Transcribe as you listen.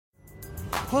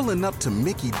Pulling up to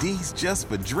Mickey D's just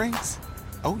for drinks?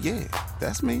 Oh yeah,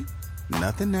 that's me.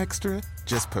 Nothing extra,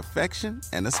 just perfection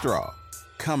and a straw.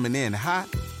 Coming in hot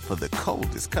for the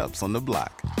coldest cups on the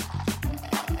block.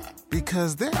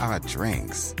 Because there are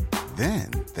drinks.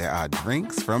 Then there are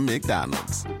drinks from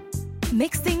McDonald's.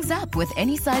 Mix things up with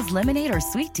any size lemonade or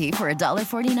sweet tea for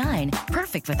 $1.49.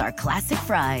 Perfect with our classic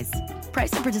fries.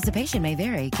 Price and participation may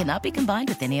vary. Cannot be combined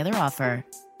with any other offer.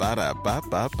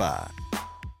 Ba-da-ba-ba-ba.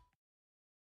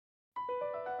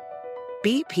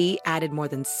 BP added more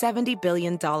than $70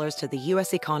 billion to the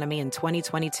U.S. economy in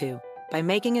 2022 by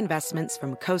making investments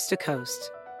from coast to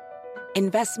coast.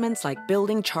 Investments like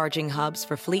building charging hubs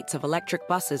for fleets of electric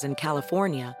buses in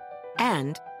California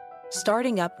and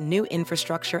starting up new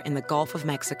infrastructure in the Gulf of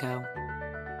Mexico.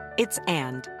 It's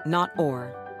and, not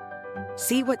or.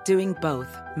 See what doing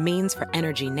both means for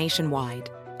energy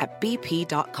nationwide at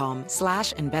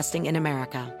bp.com/investing in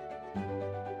America.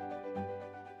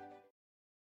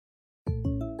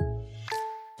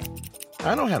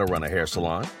 I know how to run a hair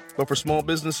salon, but for small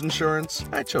business insurance,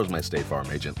 I chose my State Farm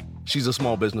agent. She's a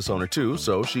small business owner too,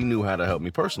 so she knew how to help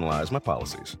me personalize my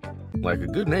policies. Like a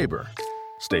good neighbor,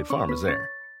 State Farm is there.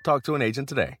 Talk to an agent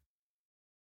today.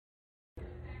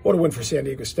 What a win for San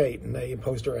Diego State, and they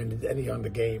imposed their identity on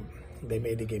the game. They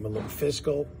made the game a little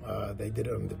physical. They did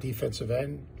it on the defensive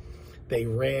end. They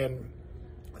ran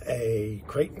a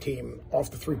Creighton team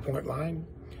off the three-point line.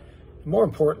 More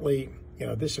importantly,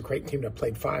 this is a Creighton team that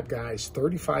played 5 guys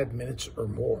 35 minutes or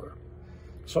more.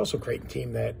 It's also a Creighton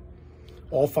team that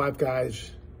all 5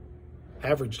 guys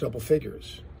averaged double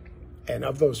figures. And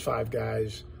of those 5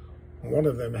 guys, one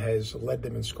of them has led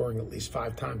them in scoring at least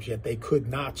 5 times, yet they could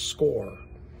not score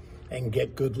and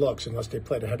get good looks unless they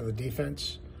played ahead of the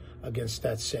defense against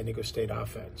that San Diego State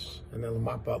offense. And then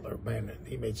Lamont Butler, man,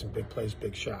 he made some big plays,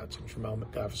 big shots, and Tramel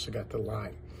McGovern got to the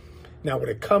line. Now, when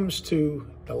it comes to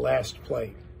the last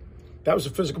play, that was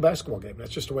a physical basketball game. That's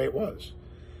just the way it was.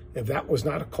 If that was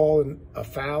not a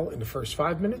foul in the first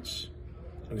 5 minutes,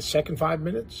 in the second 5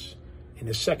 minutes, in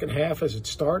the second half as it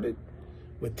started,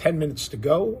 with 10 minutes to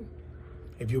go,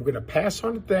 if you're going to pass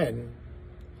on it then,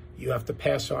 you have to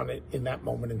pass on it in that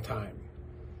moment in time.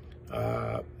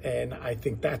 And I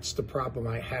think that's the problem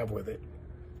I have with it.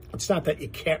 It's not that you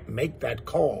can't make that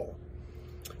call.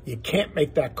 You can't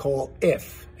make that call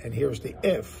if, and here's the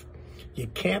if, you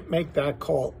can't make that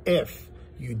call if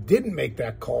you didn't make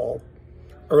that call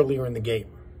earlier in the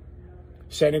game.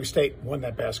 San Diego State won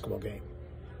that basketball game.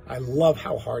 I love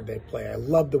how hard they play. I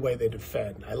love the way they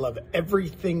defend. I love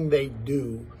everything they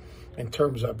do in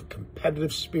terms of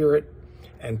competitive spirit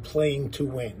and playing to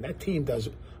win. That team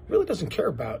really doesn't care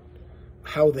about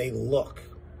how they look.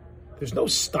 There's no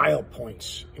style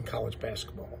points in college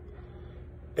basketball.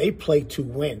 They play to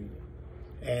win,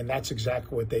 and that's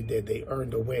exactly what they did. They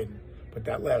earned a win. But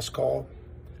that last call,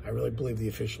 I really believe the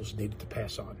officials needed to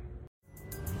pass on.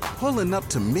 Pulling up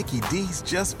to Mickey D's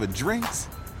just for drinks?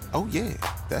 Oh yeah,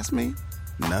 that's me.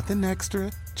 Nothing extra,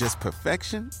 just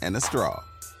perfection and a straw.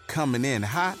 Coming in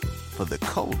hot for the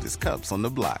coldest cups on the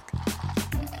block.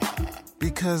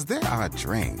 Because there are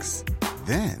drinks.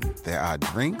 Then there are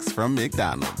drinks from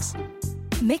McDonald's.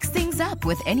 Mix things up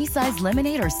with any size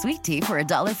lemonade or sweet tea for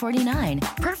 $1.49.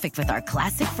 Perfect with our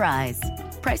classic fries.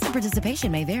 Price and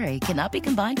participation may vary. Cannot be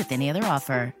combined with any other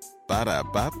offer.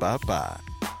 Ba-da-ba-ba-ba.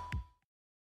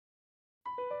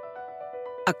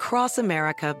 Across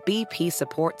America, BP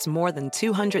supports more than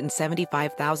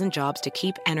 275,000 jobs to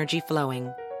keep energy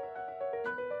flowing.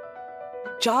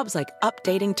 Jobs like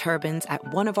updating turbines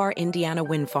at one of our Indiana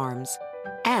wind farms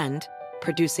and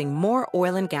producing more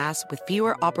oil and gas with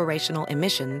fewer operational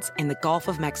emissions in the Gulf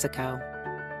of Mexico.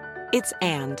 It's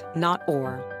and, not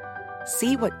or.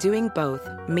 See what doing both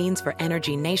means for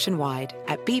energy nationwide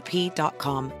at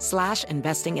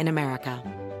bp.com/investing in America.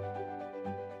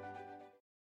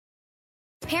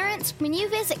 Parents, when you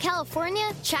visit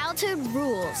California, childhood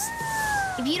rules.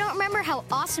 If you don't remember how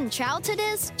awesome childhood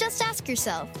is, just ask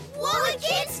yourself, what would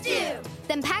kids do?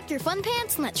 Then pack your fun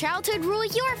pants and let childhood rule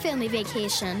your family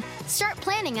vacation. Start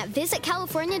planning at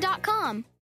visitcalifornia.com.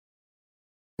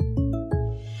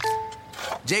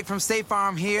 Jake from State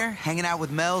Farm here, hanging out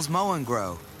with Mel's Mow and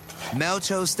Grow. Mel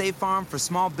chose State Farm for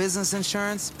small business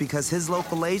insurance because his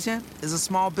local agent is a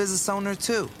small business owner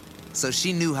too. So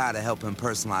she knew how to help him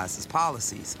personalize his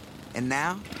policies. And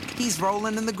now, he's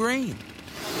rolling in the green.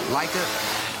 Like a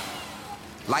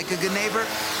good neighbor?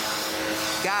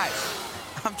 Guys,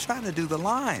 I'm trying to do the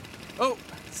line. Oh,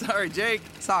 sorry, Jake.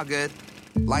 It's all good.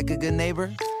 Like a good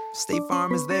neighbor, State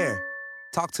Farm is there.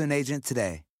 Talk to an agent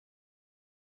today.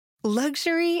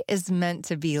 Luxury is meant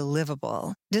to be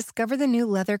livable. Discover the new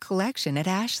leather collection at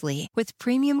Ashley with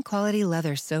premium quality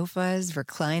leather sofas,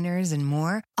 recliners, and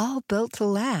more, all built to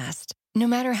last. No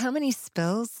matter how many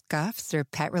spills, scuffs, or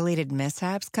pet-related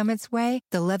mishaps come its way,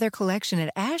 the leather collection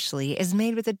at Ashley is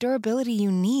made with the durability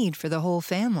you need for the whole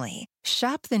family.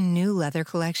 Shop the new leather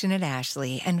collection at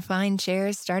Ashley and find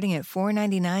chairs starting at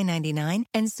 $499.99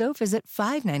 and sofas at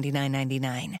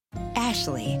 $599.99.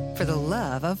 Ashley, for the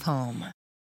love of home.